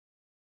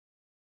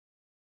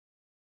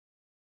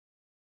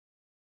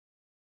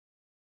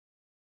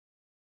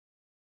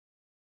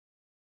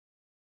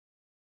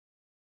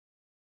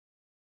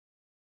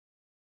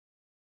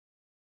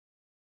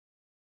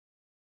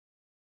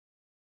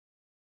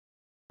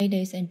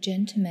Ladies and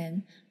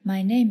gentlemen,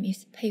 my name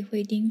is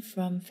Peihui Ding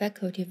from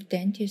Faculty of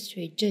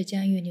Dentistry,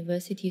 Zhejiang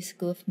University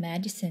School of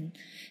Medicine.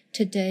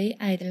 Today,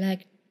 I'd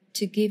like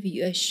to give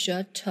you a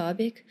short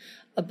topic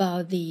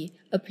about the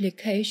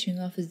application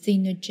of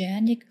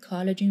xenogeneic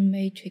collagen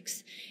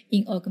matrix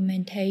in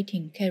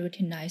augmentating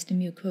keratinized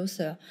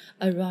mucosa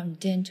around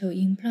dental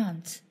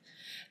implants.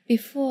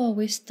 Before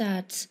we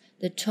start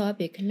the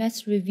topic,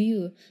 let's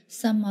review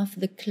some of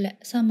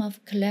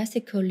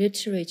classical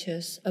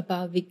literatures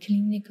about the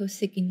clinical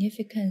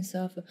significance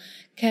of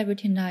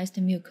keratinized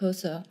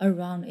mucosa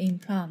around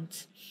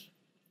implants.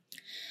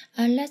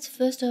 Let's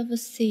first of all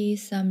see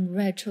some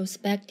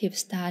retrospective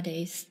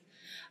studies.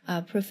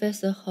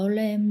 Professor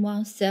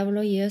Holland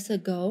several years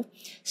ago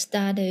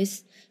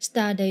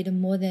studied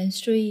more than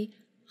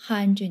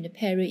 300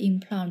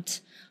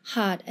 peri-implant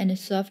hard and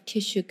soft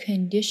tissue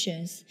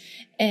conditions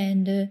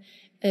and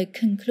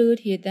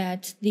concluded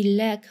that the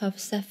lack of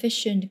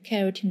sufficient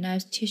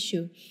keratinized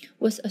tissue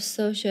was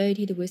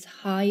associated with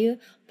higher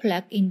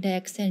plaque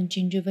index and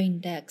gingival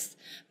index,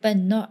 but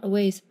not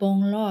with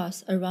bone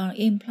loss around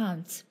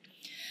implants.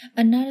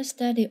 Another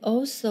study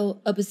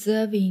also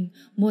observing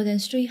more than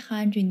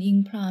 300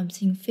 implants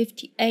in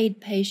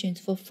 58 patients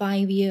for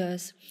 5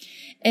 years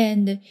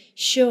and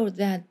showed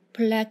that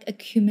plaque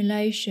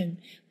accumulation,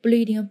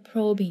 bleeding or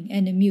probing,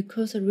 and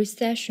mucosal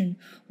recession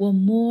were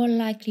more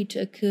likely to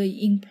occur in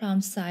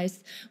implant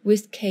size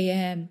with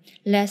km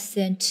less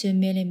than 2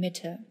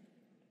 mm.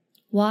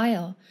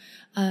 While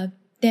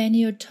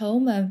Daniel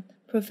Tolman,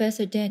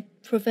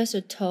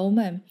 Professor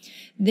Tolman,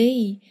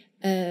 they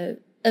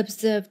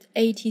observed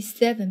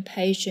 87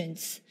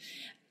 patients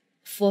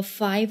for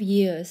 5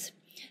 years.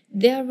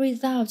 Their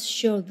results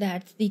show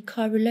that the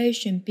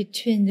correlation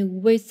between the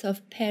width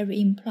of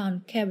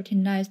peri-implant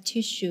keratinized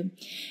tissue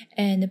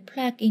and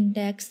plaque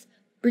index,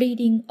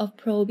 bleeding or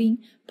probing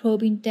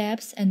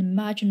depth, and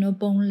marginal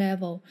bone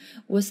level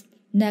was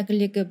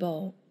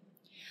negligible.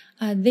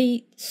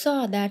 They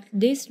saw that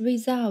these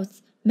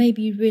results may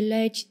be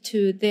related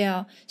to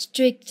their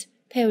strict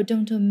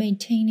periodontal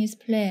maintenance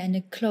plan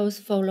and close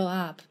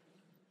follow-up.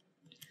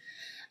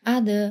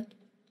 Other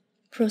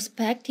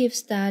prospective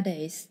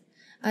studies.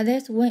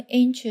 There's one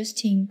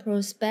interesting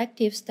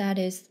prospective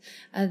studies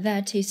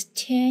that is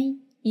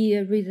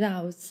 10-year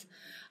results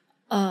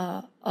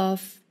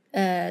of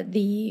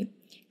the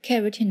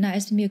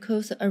keratinized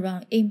mucosa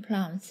around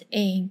implants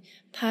in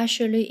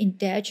partially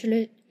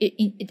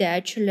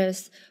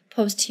edentulous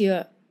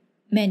posterior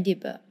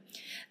mandible.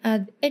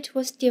 It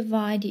was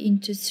divided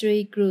into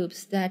 3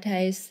 groups, that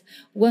is,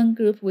 one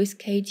group with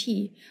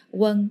KT,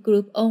 one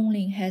group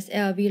only has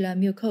alveolar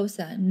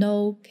mucosa,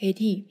 no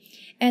KT,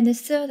 and the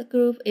third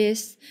group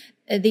is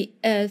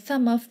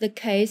some of the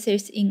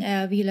cases in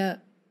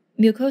alveolar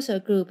mucosa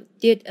group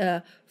did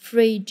a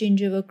free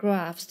gingival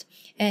graft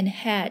and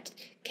had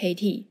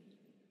KT.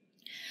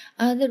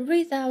 The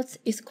results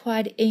is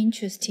quite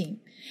interesting.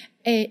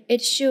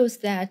 It shows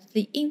that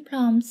the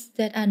implants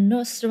that are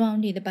not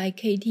surrounded by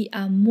KT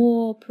are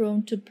more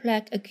prone to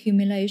plaque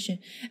accumulation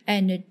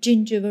and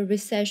gingival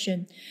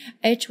recession.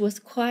 It was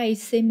quite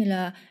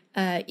similar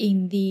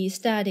in the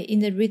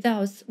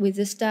results with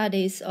the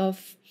studies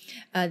of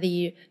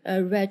the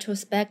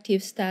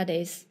retrospective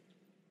studies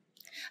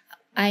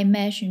I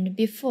mentioned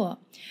before.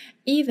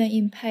 Even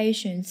in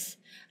patients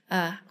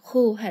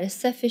who had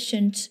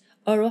sufficient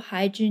oral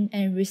hygiene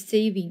and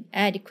receiving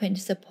adequate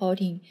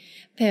supporting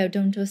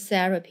periodontal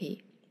therapy.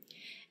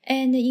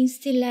 And in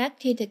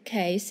selected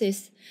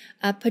cases,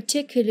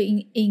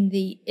 particularly in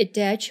the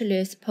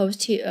edentulous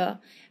posterior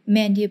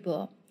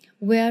mandible,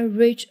 where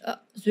rich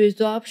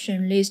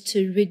resorption leads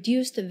to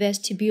reduced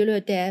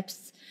vestibular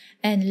depth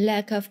and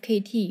lack of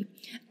KT,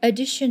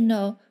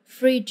 additional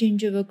free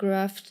gingival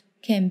graft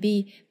can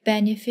be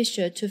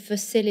beneficial to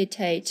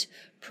facilitate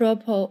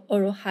proper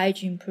oral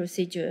hygiene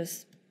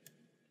procedures.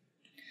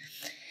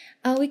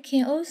 We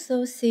can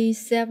also see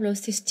several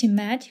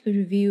systematic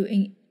reviews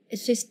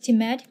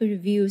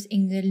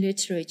in the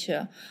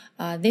literature.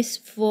 These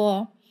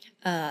 4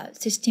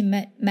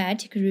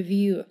 systematic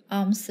reviews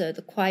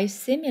answered quite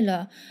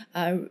similar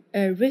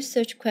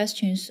research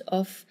questions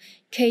of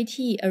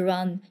KT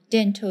around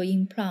dental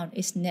implant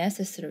is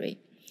necessary.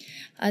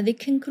 The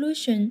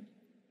conclusion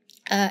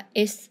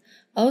is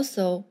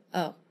also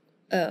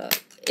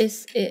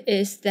is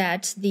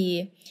that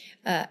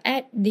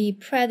the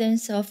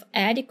presence of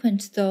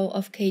adequate dose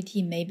of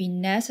KT may be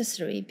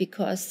necessary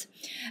because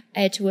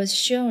it was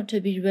shown to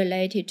be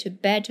related to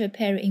better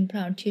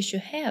peri-implant tissue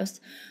health,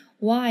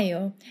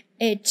 while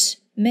it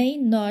may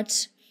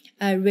not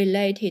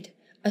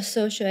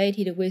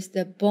associated with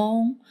the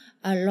bone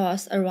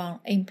loss around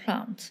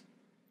implant.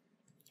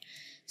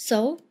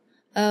 So,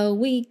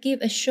 we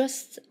give a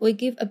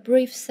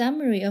brief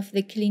summary of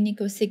the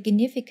clinical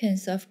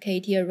significance of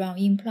KT around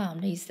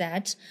implant is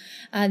that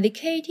the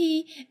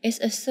KT is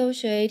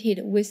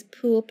associated with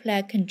poor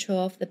plaque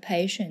control of the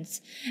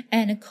patients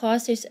and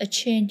causes a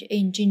change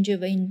in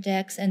gingival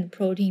index and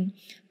probing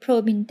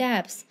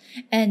depth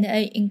and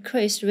an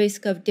increased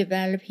risk of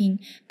developing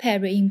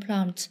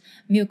peri-implant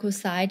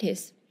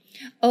mucositis.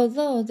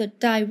 Although the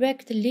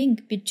direct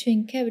link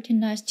between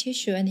keratinized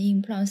tissue and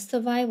implant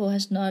survival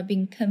has not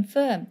been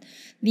confirmed,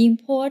 the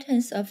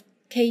importance of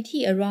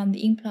KT around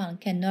the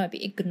implant cannot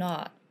be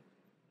ignored.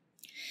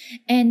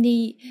 And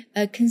the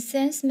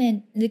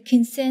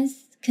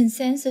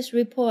consensus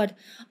report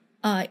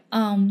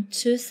on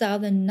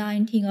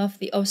 2019 of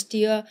the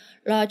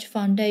Osteology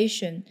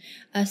Foundation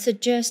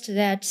suggests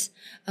that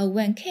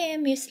when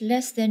KM is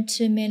less than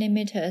 2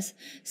 millimeters,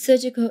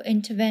 surgical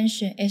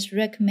intervention is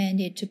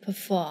recommended to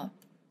perform.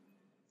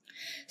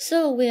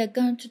 So we are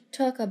going to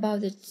talk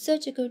about the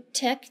surgical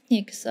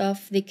techniques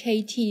of the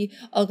KT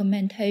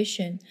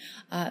augmentation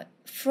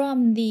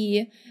from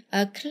the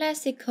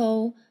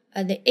classical,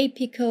 the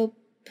apical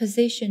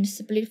positioned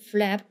split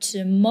flap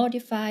to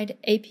modified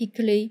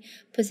apically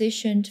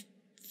positioned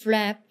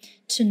flap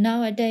to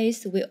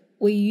nowadays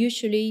we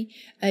usually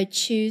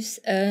choose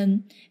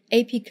an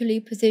apically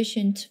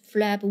positioned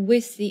flap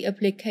with the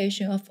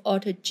application of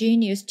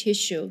autogenous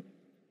tissue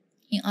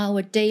in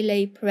our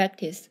daily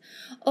practice,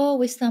 or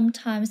we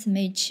sometimes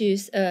may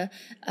choose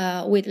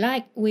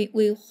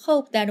we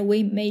hope that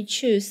we may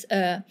choose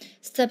a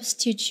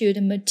substitute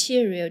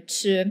material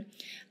to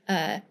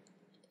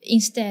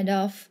instead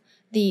of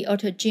the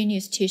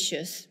autogenous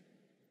tissues.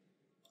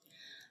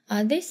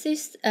 This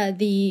is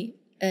the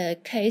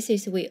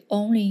cases we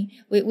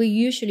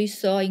usually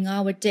saw in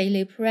our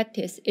daily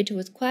practice. It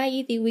was quite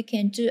easy. We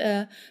can do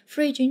a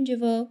free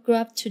gingival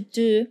graft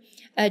to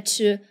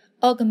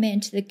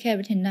augment the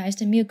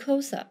keratinized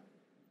mucosa,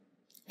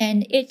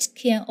 and it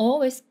can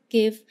always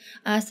give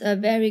us a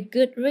very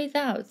good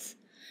results.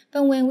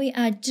 But when we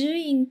are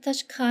doing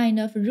such kind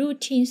of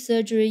routine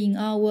surgery in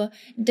our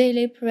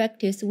daily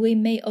practice, we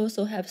may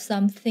also have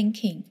some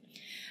thinking.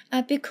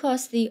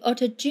 Because the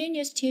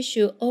autogenous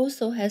tissue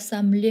also has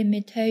some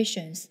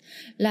limitations,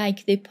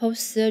 like the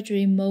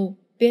post-surgery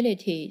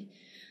mobility.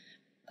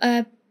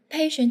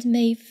 Patients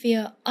may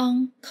feel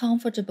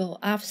uncomfortable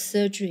after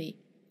surgery.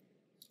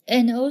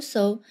 And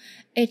also,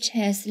 it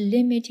has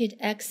limited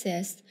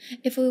access.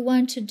 If we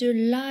want to do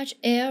large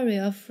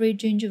area of free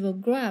gingival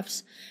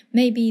grafts,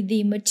 maybe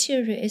the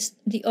autogenous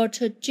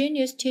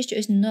tissue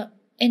is not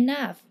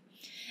enough.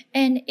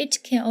 And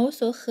it can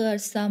also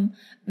hurt some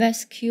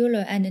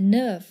vascular and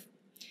nerve.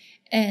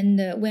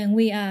 And when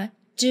we are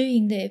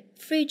doing the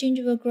free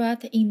gingival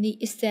graft in the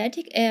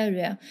aesthetic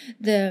area,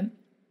 the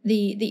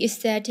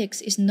aesthetics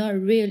is not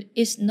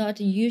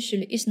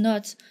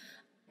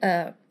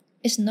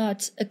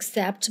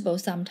acceptable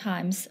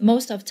sometimes,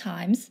 most of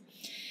times.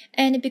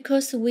 And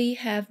because we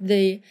have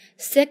the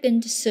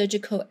second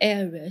surgical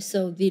area,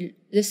 so the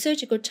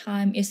surgical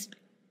time is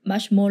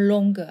much more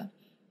longer.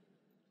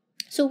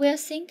 So we are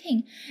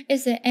thinking,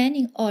 is there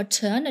any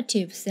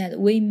alternatives that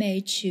we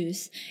may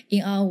choose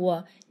in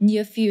our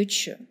near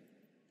future?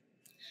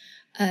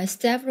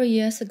 Several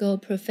years ago,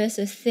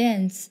 Professor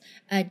Sands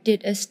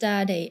did a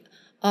study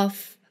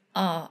of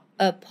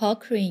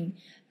apically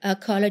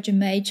collagen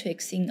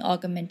matrix in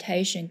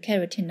augmentation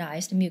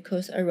keratinized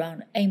mucosa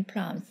around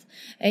implants.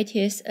 It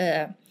is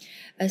a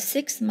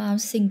 6-month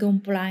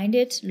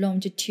single-blinded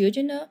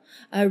longitudinal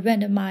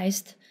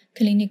randomized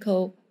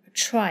clinical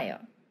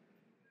trial.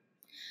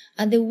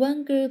 The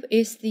one group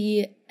is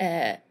the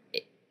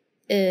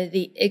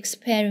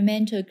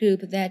experimental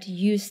group that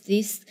used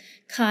this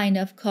kind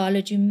of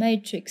collagen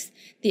matrix.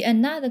 The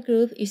another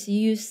group is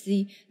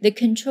the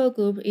control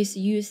group is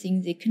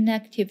using the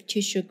connective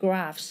tissue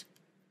grafts.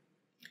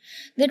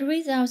 The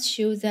results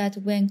show that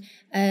when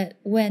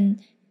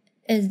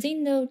a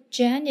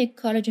xenogeneic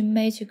collagen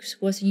matrix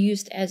was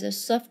used as a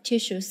soft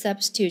tissue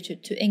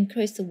substitute to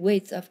increase the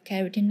width of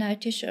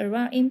keratinized tissue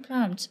around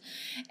implants,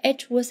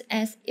 it was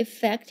as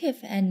effective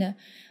and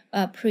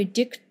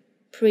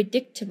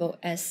predictable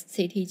as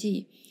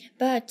CTG.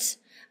 But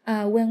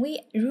when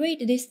we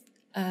read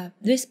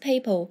this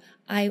paper,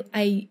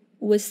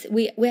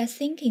 we are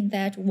thinking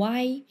that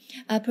why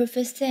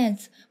Professor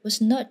Sands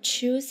was not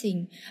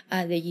choosing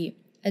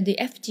the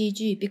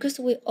FGG, because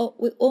we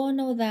all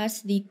know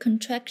that the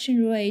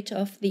contraction rate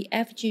of the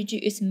FGG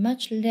is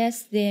much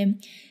less than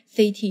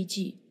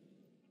CTG.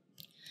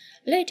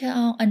 Later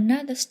on,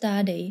 another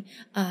study,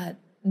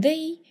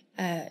 they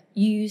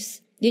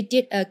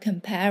did a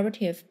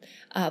comparative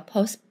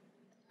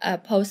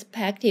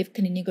prospective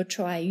clinical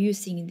trial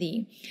using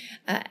the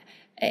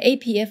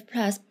APF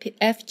plus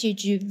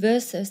FGG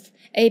versus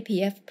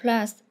APF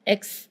plus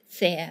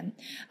XCM.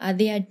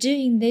 They are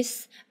doing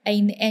this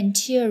in the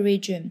anterior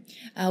region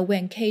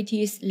when KT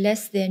is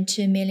less than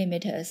 2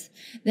 millimeters.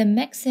 The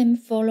maximum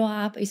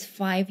follow-up is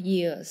 5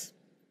 years.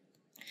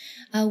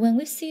 When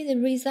we see the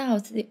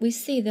results, we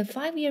see the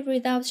 5-year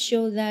results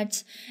show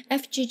that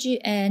FGG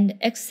and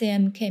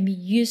XCM can be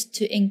used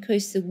to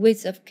increase the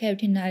width of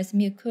keratinized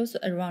mucosa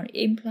around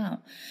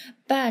implant,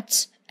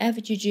 but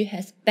FGG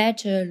has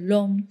better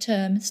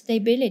long-term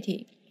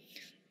stability.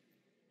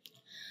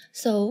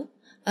 So,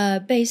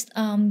 based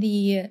on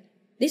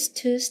these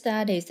two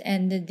studies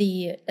and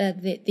the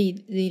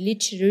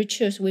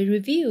literatures we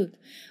reviewed,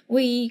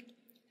 we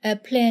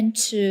plan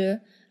to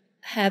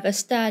have a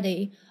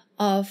study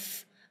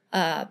of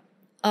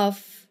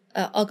of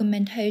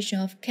augmentation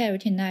of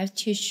keratinized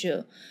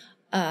tissue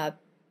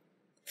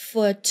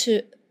for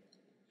two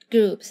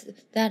groups.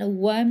 That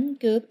one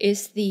group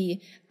is the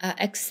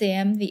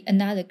XM, the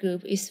another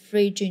group is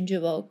free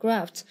gingival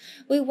graft.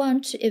 We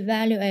want to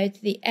evaluate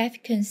the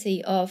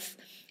efficacy of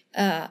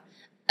an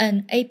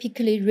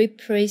apically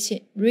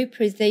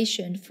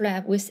repositioned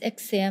flap with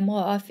XM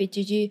or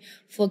FGG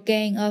for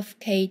gain of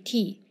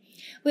KT.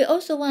 We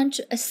also want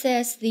to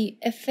assess the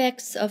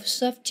effects of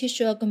soft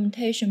tissue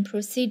augmentation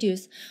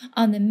procedures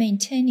on the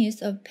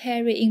maintenance of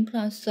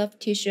peri-implant soft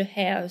tissue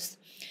health,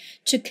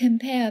 to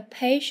compare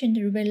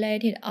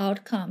patient-related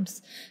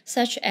outcomes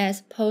such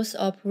as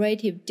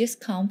post-operative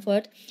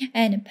discomfort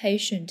and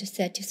patient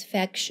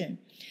satisfaction.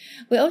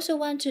 We also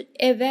want to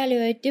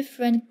evaluate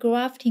different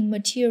grafting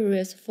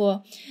materials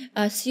for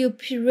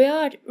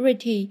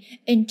superiority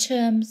in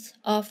terms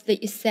of the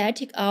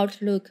aesthetic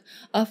outlook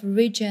of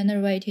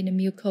regenerated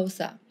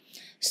mucosa.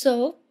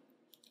 So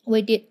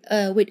we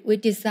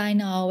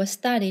designed our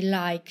study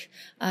like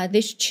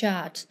this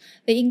chart.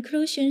 The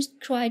inclusion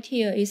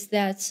criteria is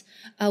that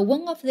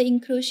one of the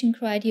inclusion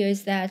criteria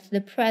is that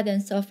the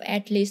presence of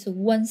at least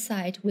one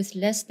site with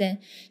less than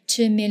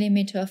 2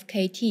 mm of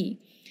KT.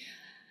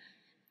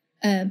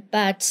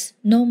 But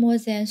no more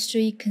than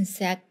 3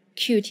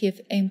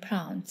 consecutive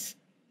implants.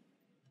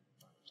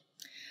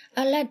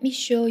 Let me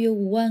show you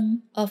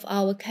one of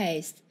our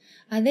case.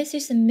 This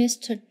is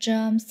Mr.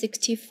 John,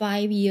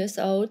 65 years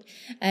old.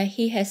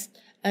 He has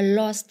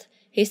lost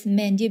his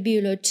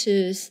mandibular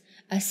tooth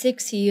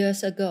 6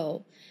 years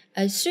ago.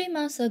 3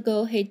 months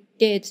ago, he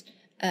did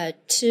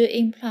 2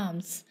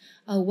 implants.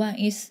 One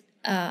is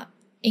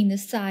in the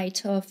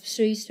site of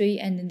 33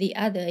 and the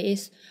other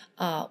is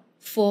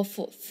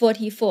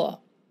 44.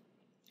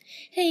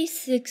 He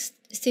is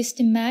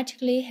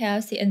systematically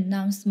healthy and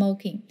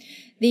non-smoking.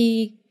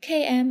 The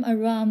KM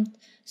around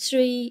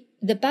 3,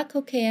 the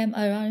buccal KM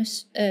around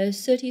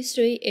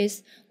 33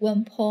 is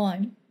 1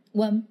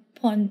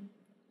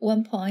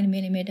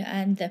 millimeter,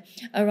 and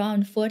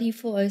around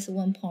 44 is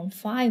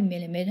 1.5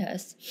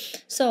 millimeters.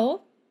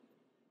 So,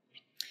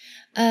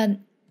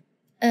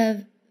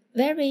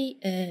 very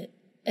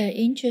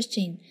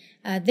interesting.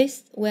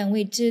 This when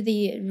we do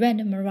the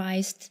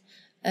randomized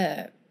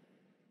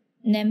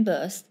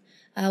numbers,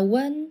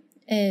 one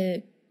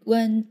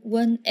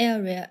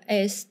area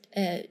is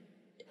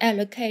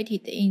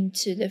allocated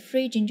into the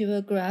free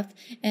gingival graft,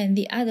 and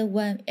the other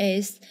one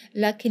is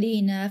lucky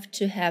enough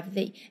to have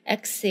the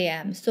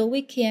XM. So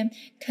we can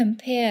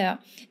compare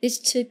these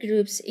two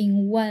groups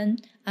in one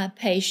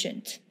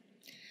patient.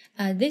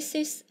 This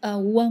is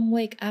 1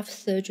 week after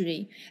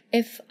surgery.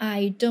 If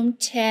I don't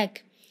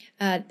take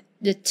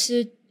the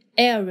two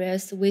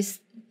areas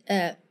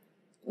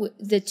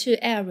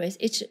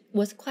it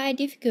was quite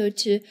difficult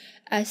to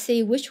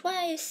see which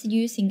one is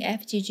using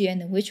FGG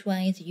and which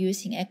one is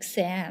using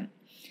XM.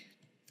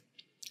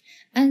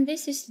 And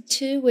this is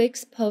 2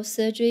 weeks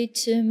post-surgery,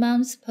 2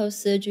 months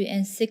post-surgery,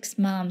 and 6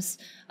 months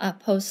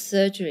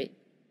post-surgery.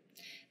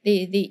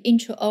 The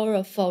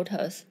intraoral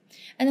photos.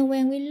 And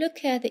when we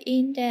look at the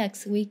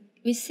index, we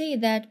see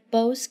that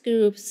both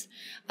groups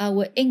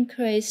were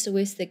increased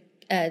with the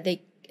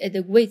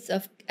width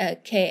of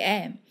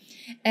KM,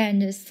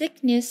 and the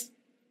thickness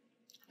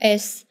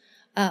is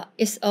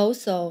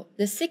also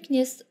the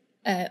thickness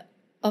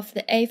of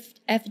the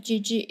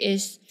FGG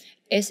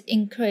is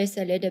increased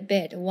a little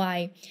bit,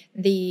 while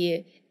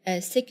the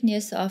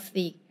thickness of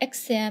the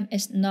XM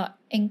is not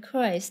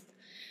increased.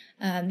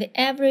 The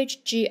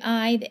average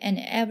GI and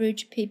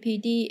average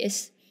PPD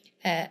is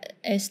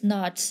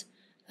not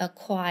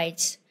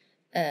quite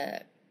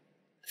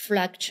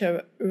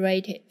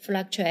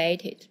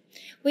fluctuated.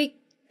 We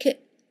could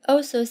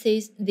also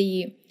see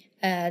the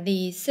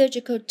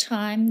surgical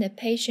time, the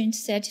patient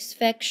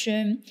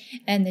satisfaction,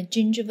 and the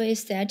gingival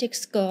aesthetic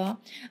score.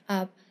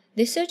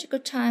 The surgical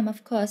time,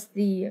 of course,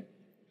 the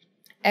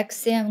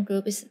XM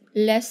group is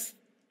less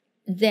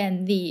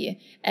than the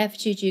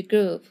FGG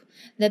group.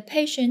 The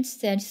patient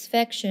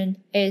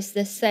satisfaction is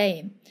the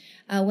same.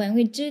 When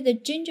we do the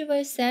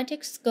gingival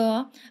aesthetic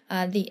score,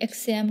 the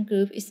XM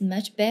group is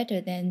much better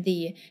than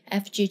the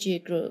FGG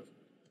group.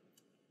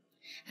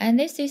 And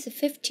this is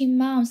 15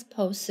 months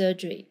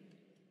post-surgery.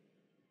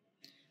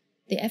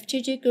 The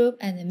FGG group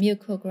and the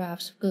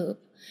mucograft group.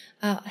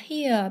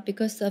 Here,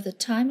 because of the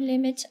time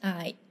limit,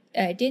 I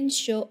didn't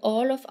show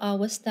all of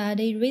our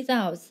study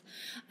results.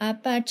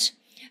 But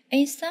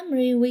in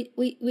summary,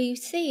 we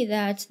see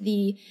that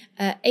the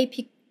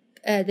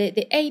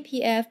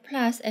APF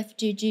plus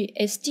FGG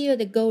is still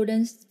the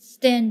golden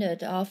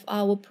standard of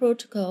our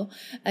protocol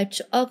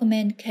to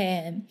augment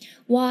KM,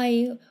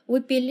 while we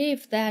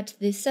believe that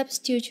the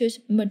substitute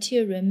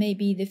material may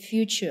be the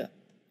future.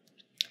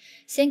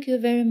 Thank you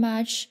very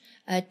much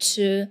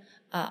to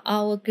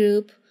our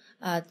group,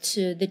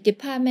 to the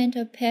Department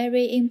of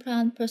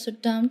Peri-implant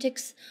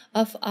Prosthodontics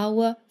of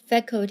our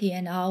faculty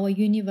and our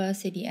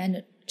university,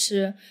 and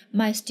to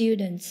my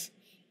students.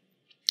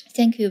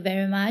 Thank you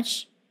very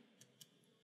much.